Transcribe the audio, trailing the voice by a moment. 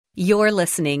You're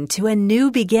listening to A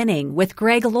New Beginning with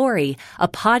Greg Laurie, a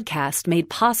podcast made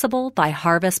possible by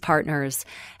Harvest Partners,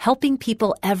 helping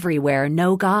people everywhere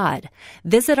know God.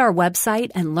 Visit our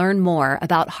website and learn more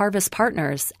about Harvest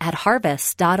Partners at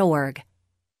harvest.org.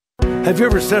 Have you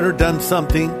ever said or done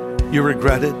something you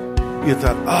regretted? You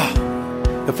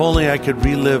thought, if only I could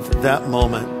relive that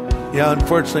moment. Yeah,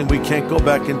 unfortunately, we can't go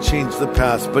back and change the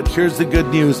past, but here's the good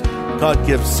news. God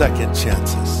gives second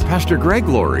chances. Pastor Greg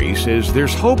Laurie says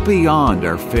there's hope beyond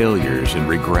our failures and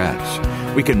regrets.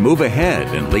 We can move ahead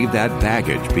and leave that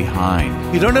baggage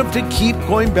behind. You don't have to keep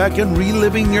going back and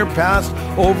reliving your past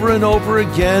over and over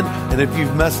again. And if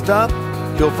you've messed up,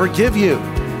 He'll forgive you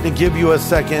and give you a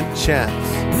second chance.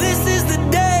 This is the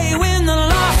day when the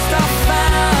lost are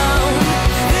found.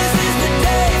 This is the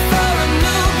day for a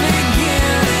new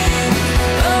beginning.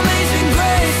 Amazing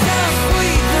grace, how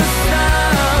sweet the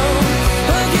sound.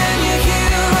 Again you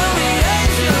hear all the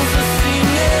angels are singing.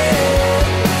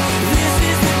 This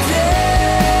is the day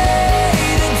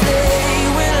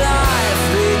when life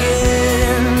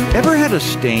begins. Ever had a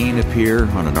stain appear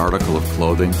on an article of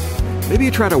clothing? Maybe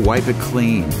you try to wipe it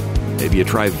clean. Maybe you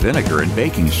try vinegar and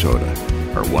baking soda,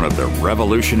 or one of the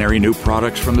revolutionary new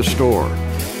products from the store.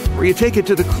 Or you take it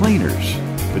to the cleaners,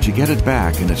 but you get it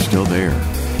back and it's still there.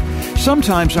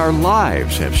 Sometimes our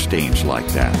lives have stains like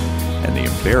that, and the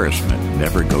embarrassment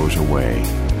never goes away.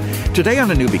 Today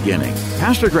on A New Beginning,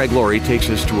 Pastor Greg Laurie takes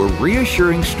us to a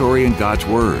reassuring story in God's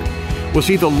Word. We'll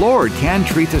see the Lord can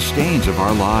treat the stains of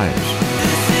our lives.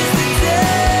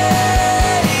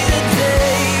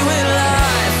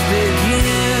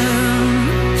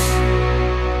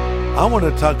 I want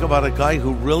to talk about a guy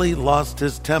who really lost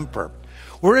his temper.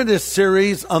 We're in a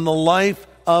series on the life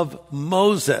of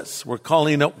Moses. We're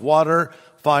calling it Water,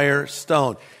 Fire,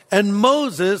 Stone. And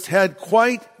Moses had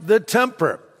quite the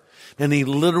temper. And he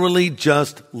literally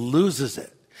just loses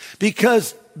it.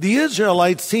 Because the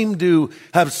Israelites seem to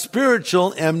have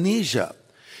spiritual amnesia.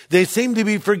 They seem to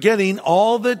be forgetting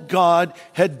all that God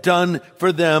had done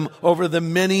for them over the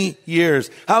many years.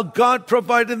 How God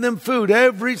provided them food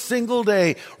every single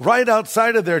day right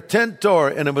outside of their tent door,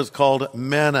 and it was called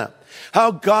manna.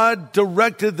 How God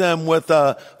directed them with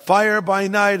a fire by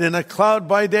night and a cloud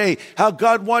by day. How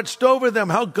God watched over them.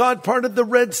 How God parted the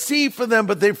Red Sea for them,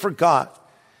 but they forgot.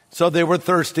 So they were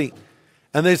thirsty.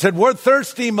 And they said, "We're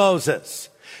thirsty, Moses.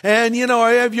 And,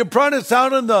 have you brought us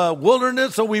out in the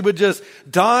wilderness so we would just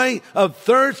die of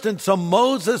thirst?" And so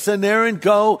Moses and Aaron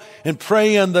go and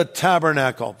pray in the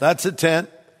tabernacle. That's a tent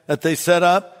that they set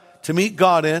up to meet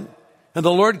God in. And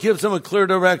the Lord gives them a clear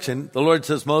direction. The Lord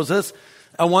says, "Moses,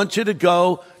 I want you to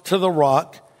go to the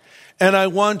rock, and I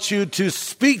want you to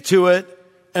speak to it,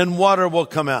 and water will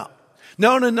come out."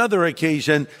 Now, on another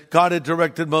occasion, God had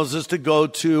directed Moses to go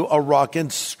to a rock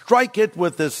and strike it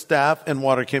with his staff, and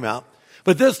water came out.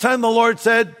 But this time the Lord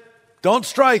said, "Don't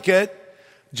strike it.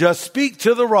 Just speak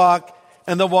to the rock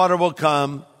and the water will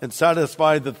come and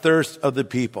satisfy the thirst of the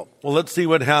people." Well, let's see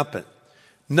what happened.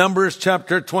 Numbers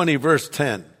chapter 20, verse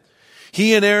 10.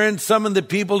 He and Aaron summoned the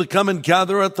people to come and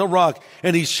gather at the rock.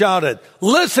 And he shouted,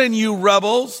 "Listen, you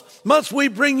rebels, must we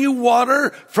bring you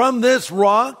water from this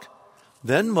rock?"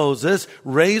 Then Moses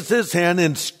raised his hand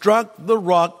and struck the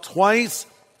rock twice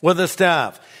with a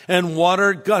staff, and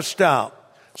water gushed out.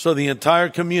 So the entire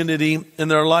community and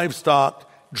their livestock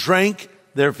drank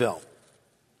their fill.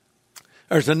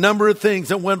 There's a number of things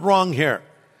that went wrong here.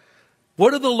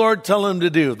 What did the Lord tell him to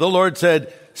do? The Lord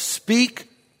said, "Speak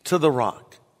to the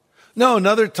rock." No,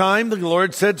 another time the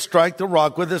Lord said, "Strike the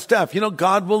rock with a staff."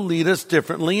 God will lead us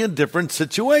differently in different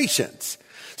situations.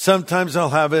 Sometimes He'll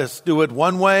have us do it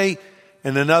one way,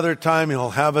 and another time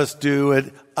He'll have us do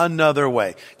it another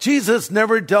way. Jesus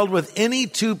never dealt with any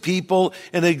two people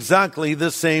in exactly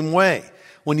the same way.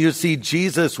 When you see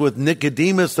Jesus with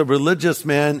Nicodemus, the religious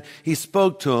man, he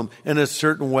spoke to him in a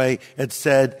certain way and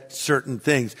said certain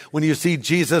things. When you see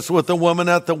Jesus with the woman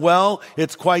at the well,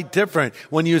 it's quite different.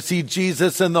 When you see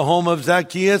Jesus in the home of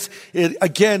Zacchaeus,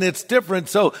 it's different.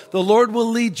 So the Lord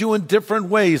will lead you in different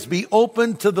ways. Be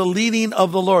open to the leading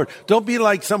of the Lord. Don't be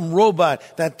like some robot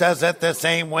that does it the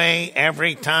same way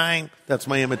every time. That's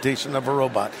my imitation of a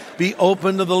robot. Be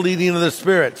open to the leading of the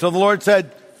Spirit. So the Lord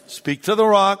said, "Speak to the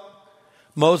rock."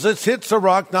 Moses hits the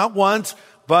rock not once,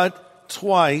 but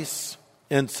twice.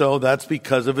 And so that's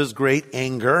because of his great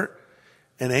anger.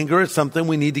 And anger is something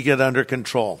we need to get under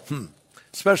control,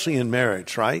 especially in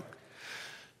marriage, right?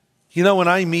 When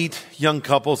I meet young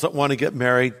couples that want to get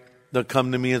married, they'll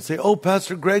come to me and say, "Oh,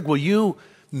 Pastor Greg, will you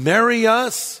marry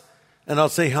us?" And I'll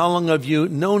say, "How long have you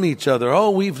known each other?" "Oh,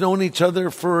 we've known each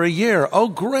other for a year." "Oh,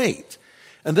 great."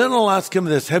 And then I'll ask him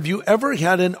this, "Have you ever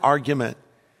had an argument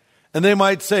And they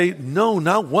might say, no,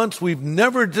 not once. We've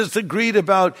never disagreed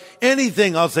about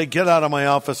anything. I'll say, get out of my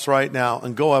office right now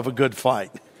and go have a good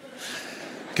fight.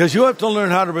 Because you have to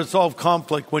learn how to resolve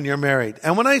conflict when you're married.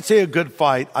 And when I say a good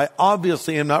fight, I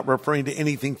obviously am not referring to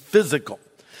anything physical.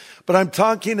 But I'm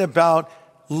talking about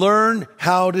learn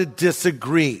how to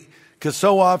disagree. Because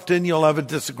so often you'll have a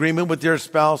disagreement with your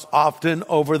spouse, often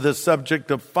over the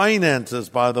subject of finances,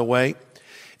 by the way.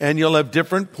 And you'll have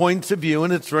different points of view,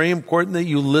 and it's very important that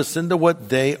you listen to what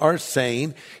they are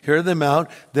saying, hear them out,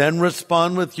 then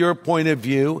respond with your point of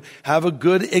view, have a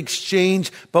good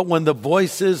exchange. But when the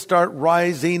voices start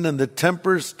rising and the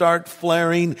tempers start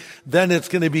flaring, then it's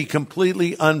going to be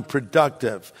completely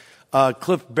unproductive.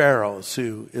 Cliff Barrows,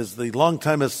 who is the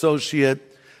longtime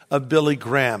associate of Billy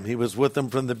Graham, he was with him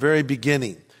from the very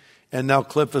beginning. And now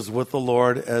Cliff is with the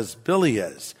Lord as Billy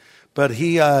is. But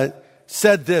he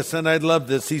said this, and I love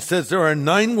this. He says there are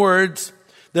 9 words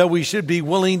that we should be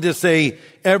willing to say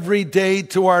every day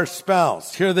to our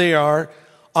spouse. Here they are.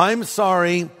 I'm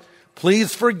sorry.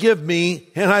 Please forgive me.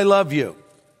 And I love you.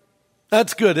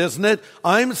 That's good, isn't it?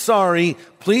 I'm sorry.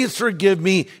 Please forgive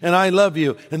me. And I love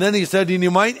you. And then he said, and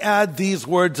you might add these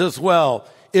words as well.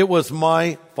 It was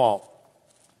my fault.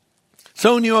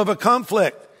 So when you have a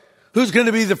conflict, who's going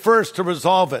to be the first to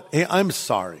resolve it? Hey, I'm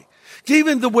sorry.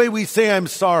 Even the way we say I'm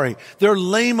sorry, they're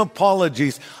lame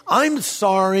apologies. I'm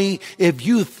sorry if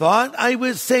you thought I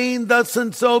was saying thus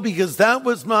and so, because that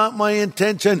was not my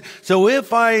intention. So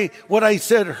if what I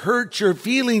said hurt your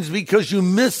feelings because you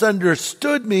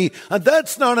misunderstood me,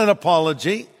 that's not an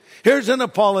apology. Here's an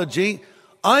apology.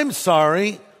 I'm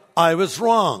sorry. I was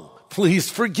wrong. Please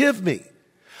forgive me.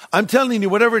 I'm telling you,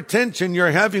 whatever tension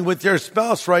you're having with your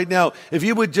spouse right now, if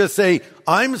you would just say,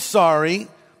 I'm sorry,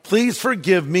 please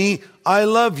forgive me, I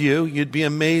love you, you'd be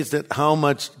amazed at how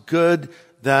much good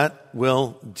that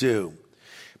will do.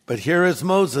 But here is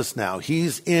Moses now.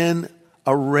 He's in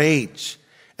a rage.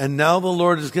 And now the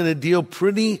Lord is going to deal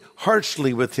pretty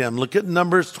harshly with him. Look at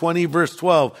Numbers 20, verse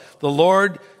 12. The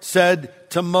Lord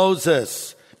said to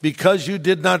Moses, because you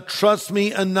did not trust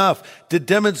me enough to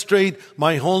demonstrate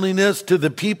my holiness to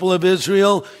the people of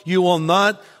Israel, you will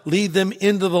not lead them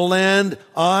into the land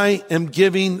I am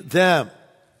giving them.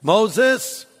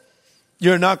 Moses,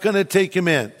 you're not going to take him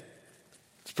in.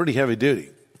 It's pretty heavy duty.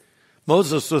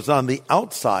 Moses was on the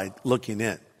outside looking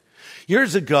in.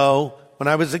 Years ago, when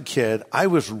I was a kid, I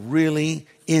was really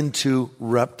into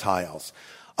reptiles.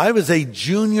 I was a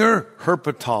junior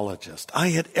herpetologist. I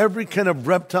had every kind of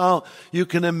reptile you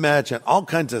can imagine, all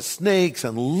kinds of snakes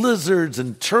and lizards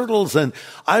and turtles, and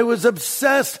I was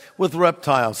obsessed with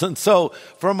reptiles. And so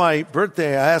for my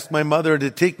birthday, I asked my mother to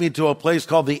take me to a place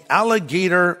called the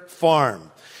Alligator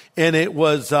Farm. And it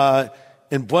was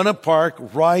in Buena Park,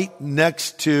 right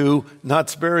next to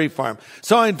Knott's Berry Farm.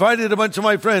 So I invited a bunch of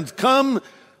my friends, come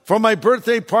for my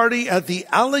birthday party at the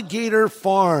Alligator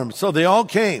Farm. So they all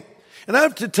came. And I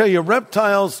have to tell you,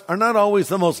 reptiles are not always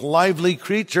the most lively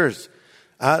creatures.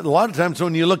 A lot of times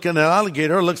when you look at an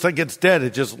alligator, it looks like it's dead.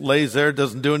 It just lays there,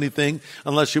 doesn't do anything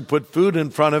unless you put food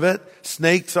in front of it.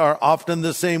 Snakes are often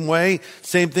the same way.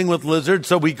 Same thing with lizards.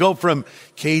 So we go from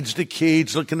cage to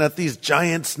cage looking at these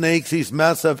giant snakes, these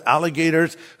massive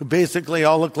alligators who basically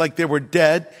all look like they were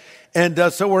dead.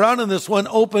 And so we're out in this one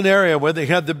open area where they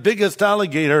had the biggest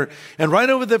alligator. And right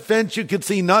over the fence, you could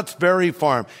see Knott's Berry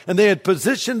Farm. And they had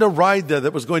positioned a ride there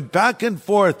that was going back and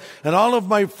forth. And all of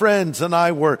my friends and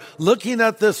I were looking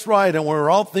at this ride, and we were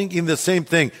all thinking the same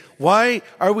thing. Why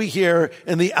are we here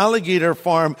in the Alligator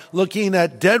Farm looking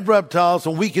at dead reptiles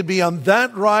when we could be on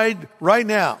that ride right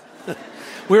now?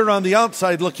 We were on the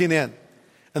outside looking in.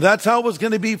 And that's how it was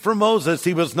going to be for Moses.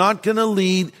 He was not going to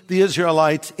lead the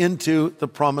Israelites into the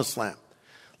promised land.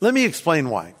 Let me explain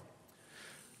why.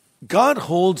 God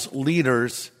holds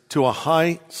leaders to a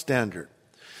high standard.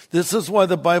 This is why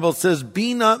the Bible says,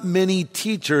 be not many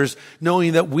teachers,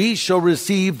 knowing that we shall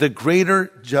receive the greater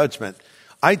judgment.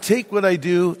 I take what I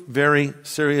do very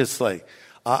seriously.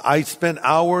 I spend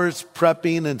hours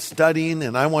prepping and studying,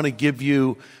 and I want to give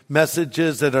you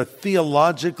messages that are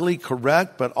theologically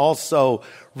correct, but also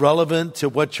relevant to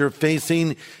what you're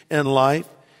facing in life.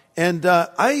 And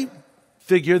I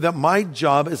figure that my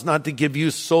job is not to give you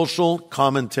social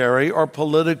commentary or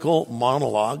political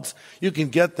monologues. You can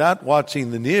get that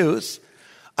watching the news.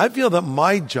 I feel that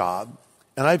my job,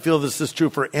 and I feel this is true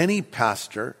for any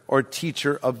pastor or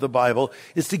teacher of the Bible,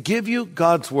 is to give you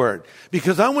God's word.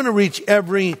 Because I want to reach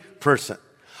every person.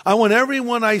 I want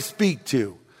everyone I speak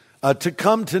to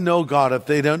come to know God if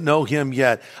they don't know him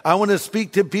yet. I want to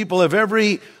speak to people of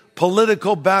every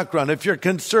political background, if you're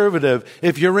conservative,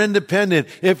 if you're independent,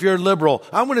 if you're liberal.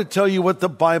 I want to tell you what the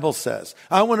Bible says.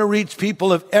 I want to reach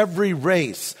people of every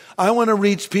race. I want to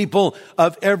reach people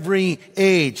of every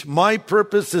age. My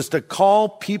purpose is to call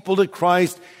people to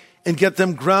Christ and get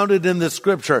them grounded in the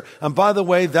Scripture. And by the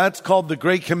way, that's called the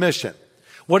Great Commission.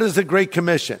 What is the Great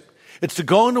Commission? It's to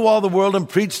go into all the world and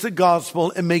preach the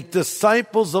gospel and make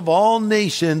disciples of all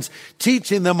nations,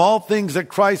 teaching them all things that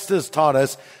Christ has taught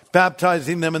us,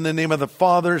 baptizing them in the name of the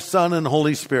Father, Son, and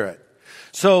Holy Spirit.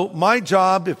 So my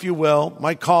job, if you will,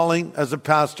 my calling as a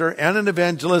pastor and an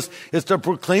evangelist is to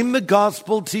proclaim the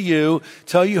gospel to you,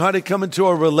 tell you how to come into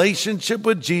a relationship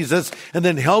with Jesus, and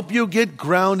then help you get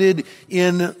grounded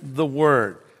in the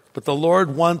Word. But the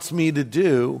Lord wants me to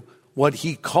do what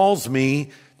He calls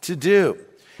me to do.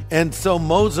 And so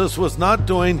Moses was not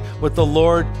doing what the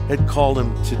Lord had called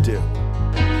him to do.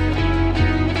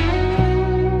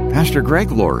 Pastor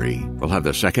Greg Laurie will have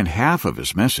the second half of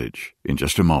his message in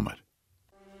just a moment.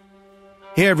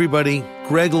 Hey everybody,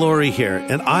 Greg Laurie here,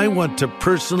 and I want to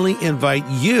personally invite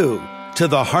you to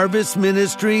the Harvest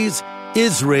Ministries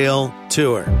Israel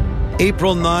Tour.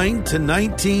 April 9 to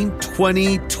 19,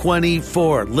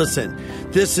 2024. Listen,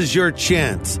 this is your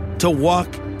chance to walk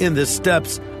in the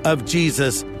steps of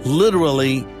Jesus,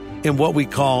 literally in what we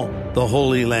call the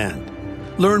Holy Land.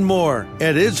 Learn more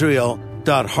at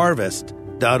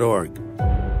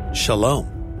israel.harvest.org. Shalom.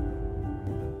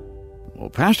 Well,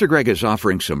 Pastor Greg is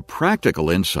offering some practical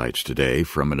insights today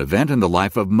from an event in the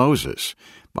life of Moses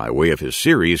by way of his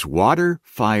series, Water,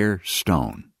 Fire,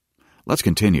 Stone. Let's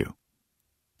continue.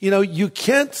 You know, you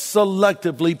can't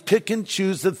selectively pick and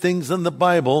choose the things in the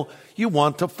Bible you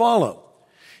want to follow.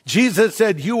 Jesus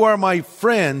said, "You are my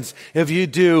friends if you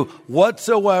do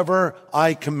whatsoever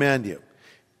I command you."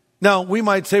 Now, we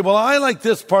might say, well, I like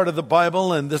this part of the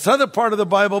Bible and this other part of the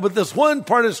Bible, but this one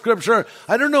part of Scripture,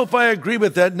 I don't know if I agree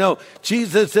with that. No,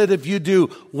 Jesus said, if you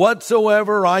do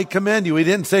whatsoever I command you. He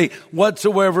didn't say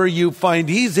whatsoever you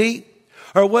find easy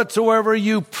or whatsoever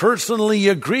you personally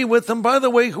agree with. And by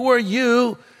the way, who are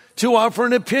you to offer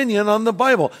an opinion on the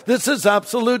Bible? This is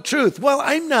absolute truth. Well,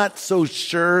 I'm not so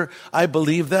sure I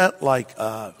believe that. Like,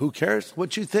 who cares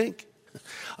what you think?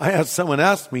 I had someone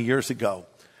ask me years ago,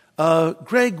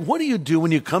 Greg, what do you do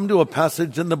when you come to a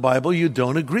passage in the Bible you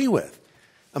don't agree with?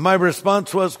 And my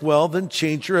response was, well, then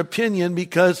change your opinion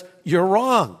because you're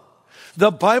wrong.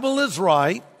 The Bible is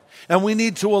right, and we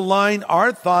need to align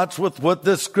our thoughts with what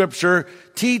the Scripture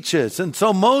teaches. And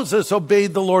so Moses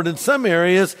obeyed the Lord in some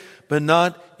areas, but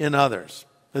not in others.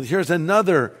 And here's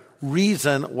another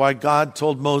reason why God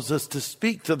told Moses to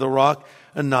speak to the rock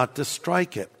and not to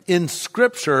strike it. In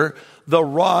Scripture, the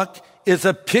rock is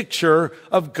a picture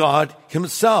of God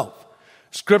Himself.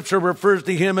 Scripture refers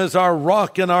to Him as our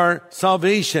rock and our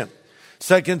salvation.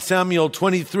 2 Samuel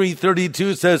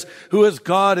 23:32 says, "Who is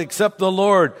God except the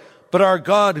Lord, but our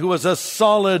God who is a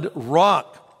solid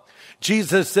rock?"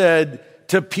 Jesus said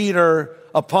to Peter,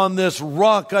 "Upon this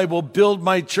rock I will build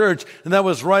my church." And that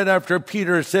was right after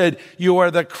Peter said, "You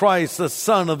are the Christ, the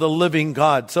Son of the living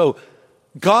God." So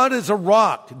God is a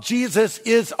rock. Jesus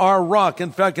is our rock.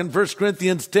 In fact, in 1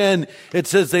 Corinthians 10, it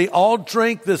says they all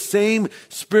drank the same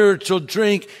spiritual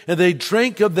drink, and they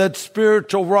drank of that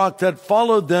spiritual rock that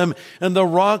followed them, and the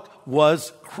rock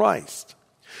was Christ.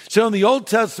 So in the Old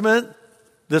Testament,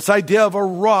 this idea of a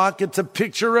rock, it's a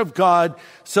picture of God.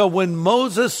 So when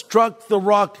Moses struck the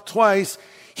rock twice,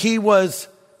 he was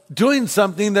doing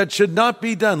something that should not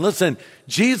be done. Listen,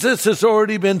 Jesus has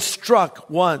already been struck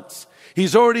once.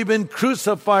 He's already been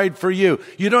crucified for you.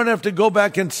 You don't have to go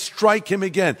back and strike Him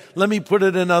again. Let me put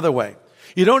it another way.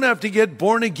 You don't have to get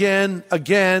born again,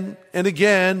 again, and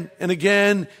again, and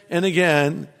again, and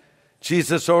again.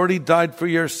 Jesus already died for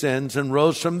your sins and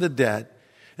rose from the dead.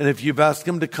 And if you've asked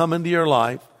Him to come into your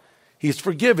life, He's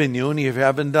forgiven you. And if you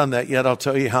haven't done that yet, I'll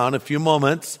tell you how in a few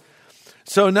moments.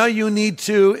 So now you need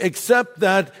to accept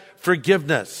that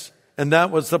forgiveness. And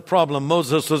that was the problem.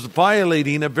 Moses was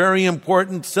violating a very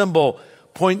important symbol.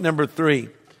 Point number 3,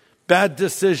 bad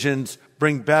decisions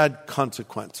bring bad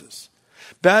consequences.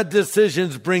 Bad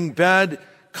decisions bring bad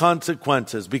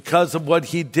consequences. Because of what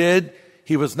he did,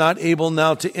 he was not able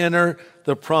now to enter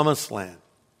the promised land.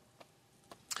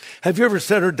 Have you ever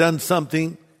said or done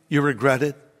something you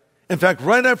regretted? In fact,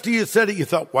 right after you said it, you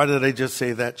thought, why did I just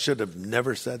say that? Should have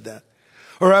never said that.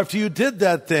 Or after you did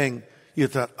that thing, you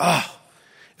thought,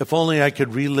 if only I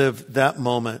could relive that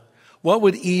moment. What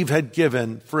would Eve have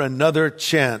given for another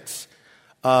chance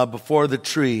before the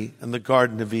tree in the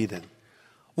Garden of Eden?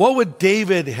 What would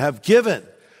David have given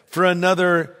for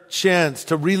another chance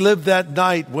to relive that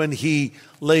night when he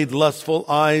laid lustful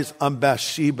eyes on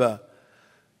Bathsheba?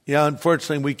 Yeah,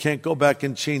 unfortunately, we can't go back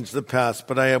and change the past,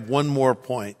 but I have one more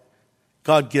point.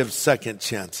 God gives second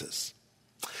chances.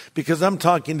 Because I'm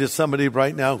talking to somebody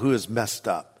right now who is messed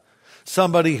up.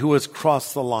 Somebody who has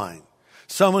crossed the line.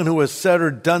 Someone who has said or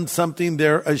done something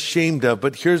they're ashamed of.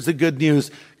 But here's the good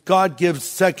news. God gives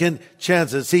second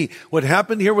chances. See, what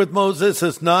happened here with Moses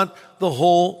is not the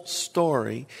whole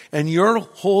story. And your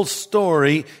whole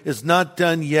story is not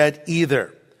done yet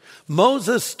either.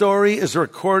 Moses' story is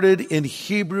recorded in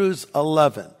Hebrews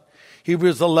 11.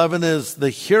 Hebrews 11 is the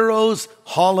heroes'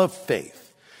 hall of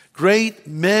faith. Great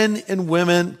men and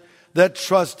women that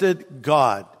trusted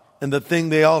God. And the thing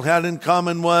they all had in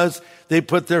common was they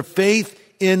put their faith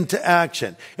into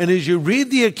action. And as you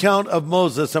read the account of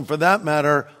Moses, and for that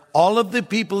matter, all of the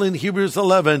people in Hebrews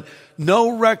 11,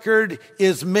 no record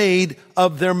is made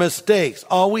of their mistakes.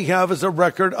 All we have is a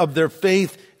record of their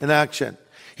faith in action.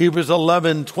 Hebrews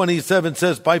 11:27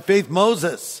 says, by faith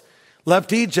Moses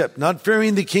left Egypt, not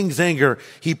fearing the king's anger.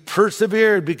 He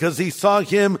persevered because he saw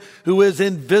him who is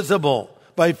invisible.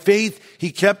 By faith,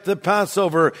 he kept the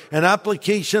Passover, an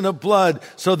application of blood,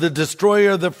 so the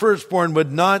destroyer of the firstborn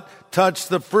would not touch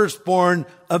the firstborn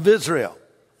of Israel.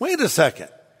 Wait a second.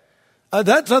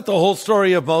 That's not the whole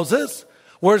story of Moses.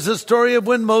 Where's the story of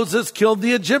when Moses killed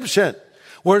the Egyptian?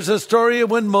 Where's the story of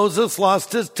when Moses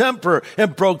lost his temper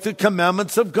and broke the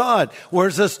commandments of God?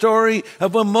 Where's the story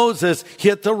of when Moses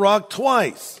hit the rock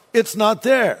twice? It's not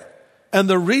there. And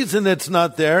the reason it's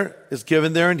not there is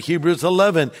given there in Hebrews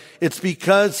 11. It's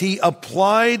because he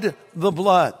applied the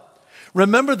blood.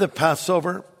 Remember the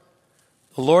Passover?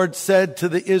 The Lord said to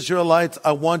the Israelites,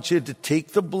 I want you to take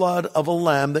the blood of a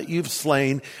lamb that you've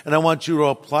slain, and I want you to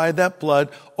apply that blood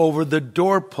over the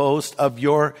doorpost of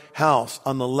your house,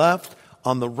 on the left,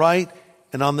 on the right,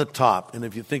 and on the top. And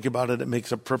if you think about it, it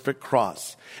makes a perfect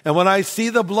cross. And when I see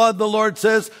the blood, the Lord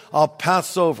says, I'll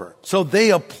pass over. So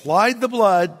they applied the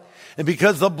blood, and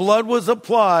because the blood was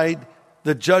applied,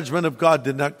 the judgment of God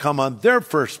did not come on their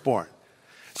firstborn.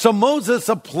 So Moses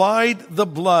applied the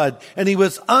blood, and he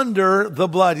was under the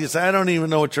blood. You say, I don't even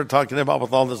know what you're talking about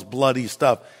with all this bloody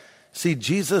stuff. See,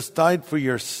 Jesus died for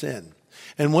your sin.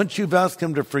 And once you've asked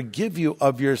him to forgive you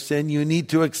of your sin, you need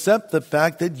to accept the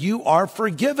fact that you are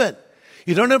forgiven.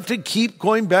 You don't have to keep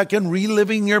going back and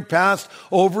reliving your past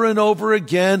over and over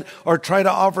again, or try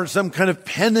to offer some kind of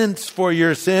penance for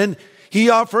your sin. He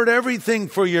offered everything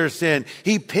for your sin.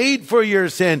 He paid for your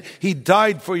sin. He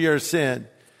died for your sin.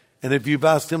 And if you've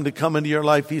asked him to come into your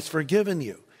life, he's forgiven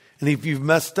you. And if you've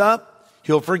messed up,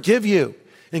 he'll forgive you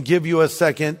and give you a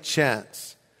second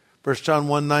chance. 1 John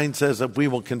 1:9 says, if we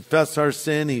will confess our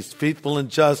sin, he's faithful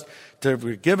and just to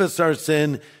forgive us our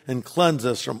sin and cleanse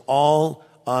us from all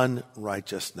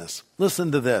unrighteousness.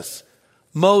 Listen to this.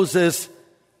 Moses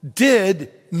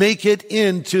did make it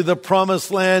into the promised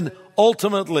land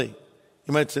ultimately.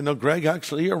 You might say, no, Greg,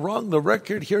 actually, you're wrong. The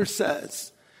record here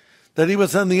says that he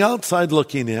was on the outside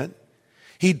looking in.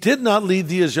 He did not lead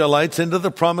the Israelites into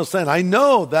the promised land. I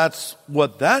know that's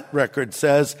what that record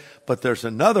says, but there's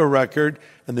another record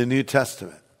in the New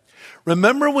Testament.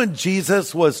 Remember when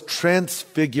Jesus was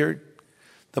transfigured?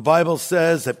 The Bible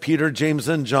says that Peter, James,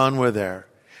 and John were there.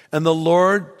 And the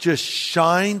Lord just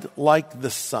shined like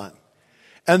the sun.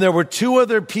 And there were two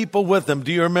other people with him.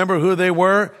 Do you remember who they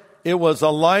were? It was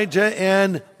Elijah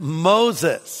and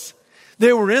Moses.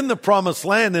 They were in the promised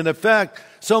land, in effect.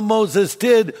 So Moses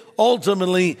did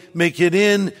ultimately make it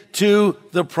into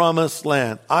the promised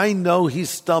land. I know he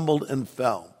stumbled and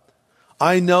fell.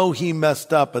 I know he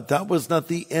messed up, but that was not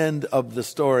the end of the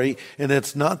story. And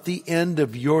it's not the end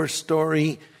of your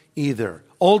story either.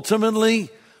 Ultimately,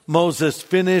 Moses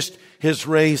finished his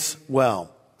race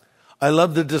well. I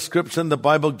love the description the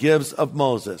Bible gives of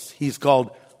Moses. He's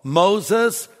called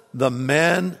Moses, the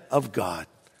man of God.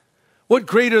 What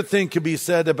greater thing could be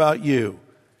said about you?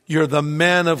 You're the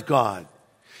man of God.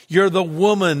 You're the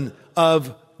woman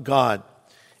of God.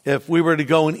 If we were to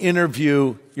go and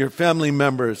interview your family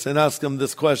members and ask them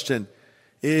this question,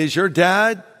 is your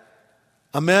dad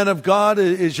a man of God?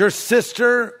 Is your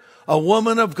sister a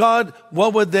woman of God?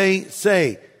 What would they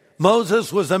say?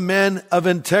 Moses was a man of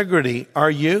integrity.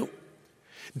 Are you?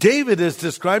 David is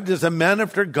described as a man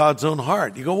after God's own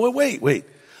heart. You go, well, wait.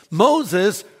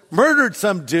 Moses murdered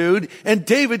some dude, and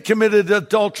David committed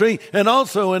adultery and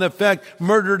also, in effect,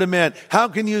 murdered a man. How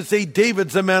can you say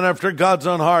David's a man after God's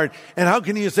own heart? And how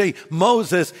can you say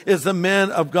Moses is the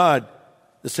man of God?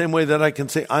 The same way that I can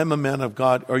say I'm a man of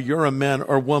God, or you're a man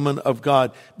or woman of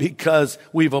God, because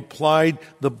we've applied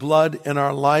the blood in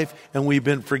our life and we've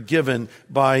been forgiven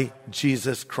by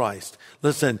Jesus Christ.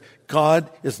 Listen, God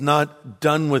is not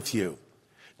done with you.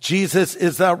 Jesus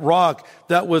is that rock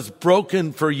that was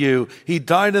broken for you. He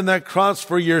died on that cross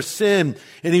for your sin,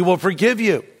 and he will forgive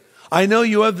you. I know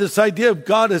you have this idea of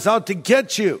God is out to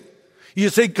get you. You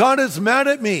say, God is mad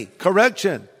at me.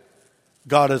 Correction.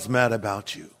 God is mad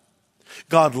about you.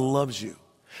 God loves you.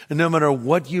 And no matter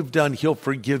what you've done, he'll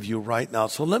forgive you right now.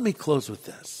 So let me close with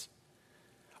this.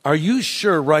 Are you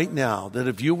sure right now that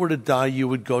if you were to die, you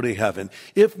would go to heaven?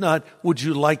 If not, would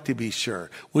you like to be sure?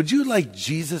 Would you like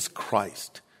Jesus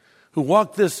Christ, who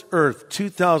walked this earth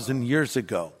 2,000 years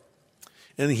ago,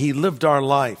 and he lived our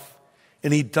life,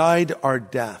 and he died our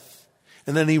death,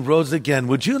 and then he rose again?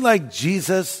 Would you like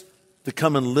Jesus to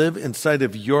come and live inside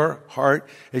of your heart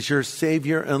as your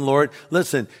Savior and Lord?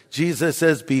 Listen, Jesus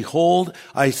says, behold,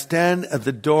 I stand at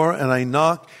the door and I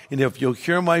knock, and if you'll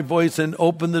hear my voice and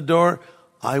open the door,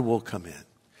 I will come in.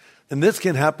 And this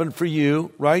can happen for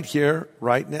you right here,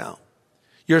 right now.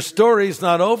 Your story's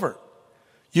not over.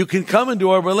 You can come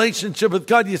into a relationship with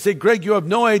God. You say, Greg, you have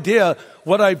no idea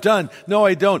what I've done. No,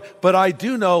 I don't. But I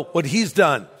do know what he's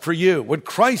done for you, what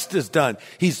Christ has done.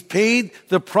 He's paid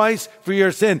the price for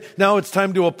your sin. Now it's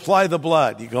time to apply the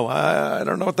blood. You go, I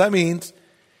don't know what that means.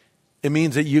 It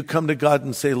means that you come to God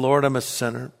and say, Lord, I'm a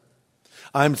sinner.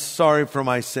 I'm sorry for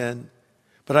my sin.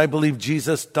 But I believe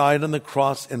Jesus died on the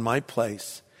cross in my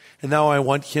place. And now I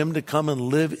want him to come and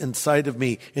live inside of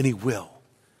me, and he will.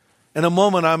 In a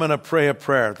moment, I'm going to pray a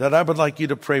prayer that I would like you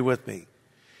to pray with me.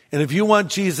 And if you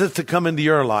want Jesus to come into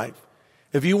your life,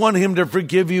 if you want him to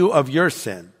forgive you of your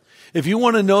sin, if you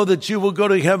want to know that you will go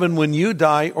to heaven when you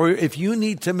die, or if you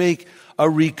need to make a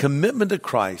recommitment to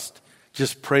Christ,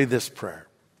 just pray this prayer.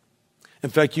 In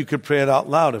fact, you could pray it out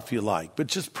loud if you like, but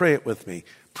just pray it with me.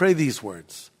 Pray these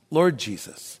words. Lord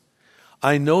Jesus,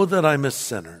 I know that I'm a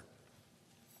sinner,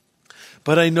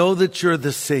 but I know that you're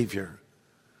the Savior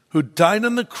who died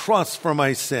on the cross for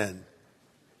my sin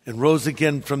and rose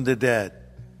again from the dead.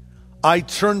 I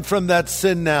turn from that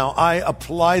sin now. I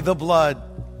apply the blood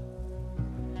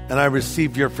and I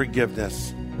receive your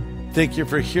forgiveness. Thank you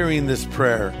for hearing this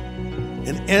prayer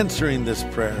and answering this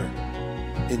prayer.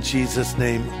 In Jesus'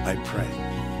 name I pray.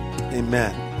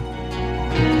 Amen.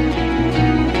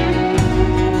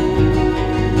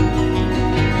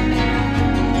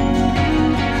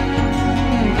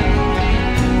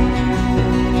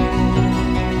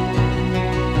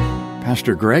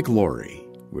 Pastor Greg Laurie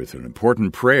with an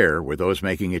important prayer with those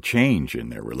making a change in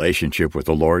their relationship with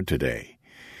the Lord today.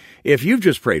 If you've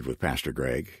just prayed with Pastor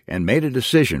Greg and made a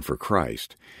decision for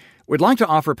Christ, we'd like to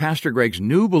offer Pastor Greg's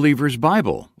New Believer's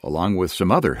Bible along with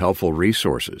some other helpful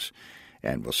resources,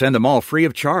 and we'll send them all free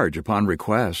of charge upon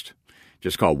request.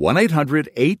 Just call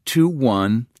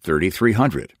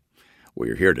 1-800-821-3300.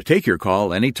 We're here to take your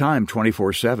call anytime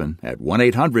 24/7 at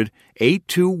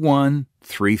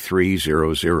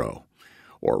 1-800-821-3300.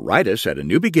 Or write us at A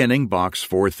New Beginning, Box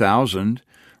 4000,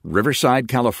 Riverside,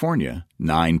 California,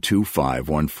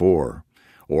 92514.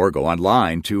 Or go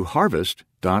online to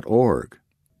harvest.org.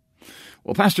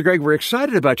 Well, Pastor Greg, we're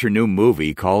excited about your new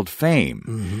movie called Fame.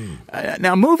 Mm-hmm.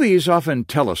 Now, movies often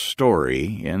tell a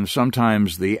story, and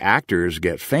sometimes the actors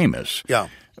get famous. Yeah.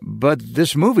 But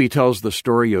this movie tells the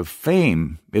story of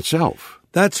fame itself.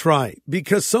 That's right,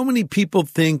 because so many people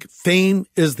think fame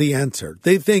is the answer.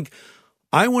 They think,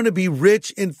 I want to be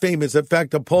rich and famous. In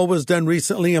fact, a poll was done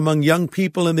recently among young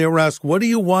people, and they were asked, what do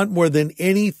you want more than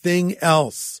anything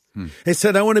else? They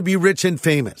said, I want to be rich and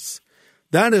famous.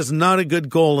 That is not a good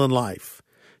goal in life.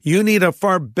 You need a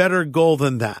far better goal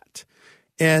than that.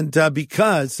 And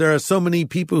because there are so many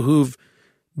people who've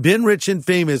been rich and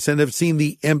famous and have seen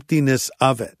the emptiness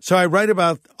of it. So I write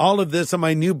about all of this in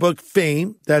my new book,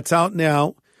 Fame, that's out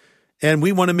now. And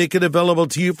we want to make it available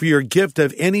to you for your gift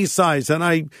of any size. And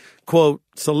I quote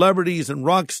celebrities and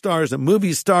rock stars and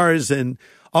movie stars and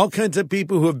all kinds of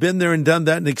people who have been there and done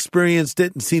that and experienced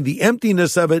it and seen the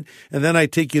emptiness of it. And then I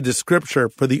take you to Scripture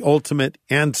for the ultimate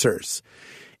answers.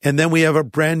 And then we have a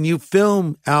brand new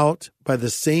film out by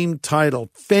the same title,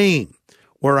 Fame,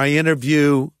 where I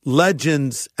interview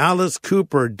legends, Alice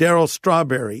Cooper, Darryl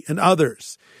Strawberry, and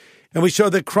others. And we show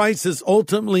that Christ is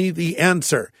ultimately the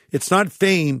answer. It's not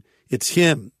fame. It's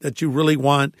him that you really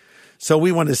want. So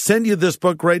we want to send you this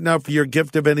book right now for your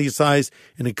gift of any size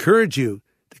and encourage you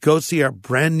to go see our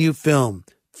brand new film,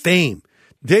 Fame.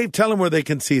 Dave, tell them where they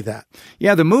can see that.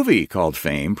 Yeah, the movie called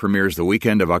Fame premieres the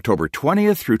weekend of October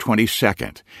 20th through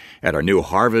 22nd at our new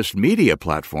Harvest Media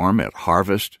platform at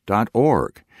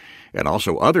harvest.org. And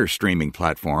also other streaming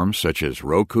platforms such as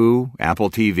Roku, Apple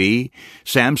TV,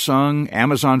 Samsung,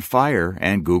 Amazon Fire,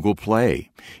 and Google Play.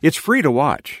 It's free to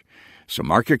watch. So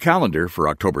mark your calendar for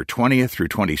October 20th through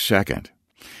 22nd.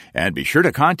 And be sure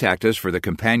to contact us for the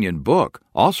companion book,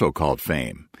 also called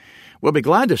Fame. We'll be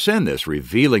glad to send this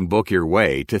revealing book your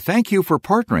way to thank you for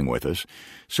partnering with us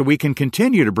so we can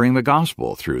continue to bring the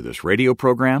gospel through this radio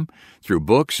program, through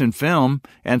books and film,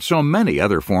 and so many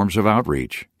other forms of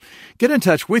outreach. Get in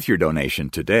touch with your donation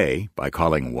today by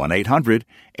calling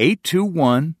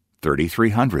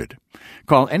 1-800-821-3300.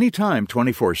 Call anytime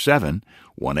 24/7,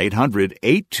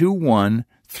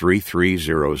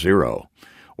 1-800-821-3300.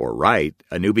 Or write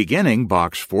A New Beginning,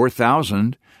 Box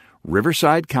 4000,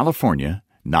 Riverside, California,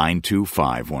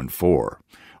 92514.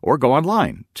 Or go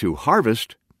online to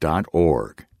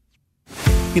harvest.org.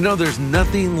 You know, there's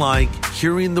nothing like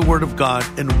hearing the Word of God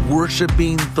and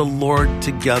worshiping the Lord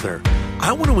together.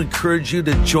 I want to encourage you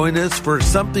to join us for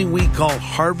something we call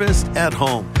Harvest at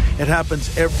Home. It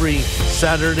happens every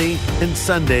Saturday and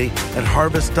Sunday at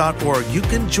harvest.org. You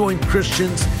can join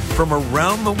Christians from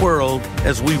around the world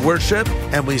as we worship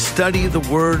and we study the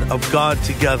Word of God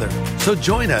together. So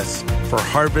join us for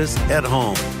Harvest at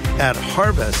Home at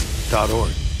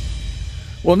harvest.org.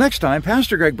 Well, next time,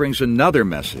 Pastor Greg brings another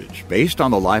message based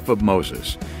on the life of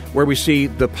Moses, where we see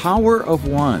the power of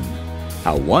one,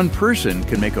 how one person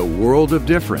can make a world of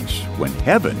difference when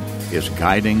heaven is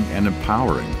guiding and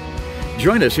empowering.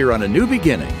 Join us here on A New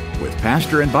Beginning with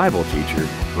pastor and Bible teacher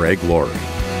Greg Laurie.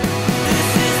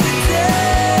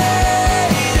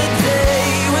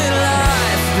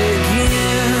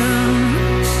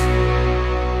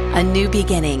 A New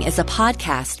Beginning is a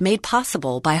podcast made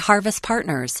possible by Harvest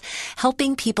Partners,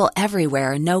 helping people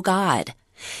everywhere know God.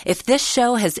 If this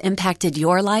show has impacted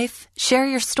your life, share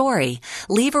your story,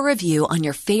 leave a review on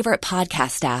your favorite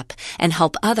podcast app, and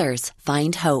help others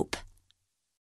find hope.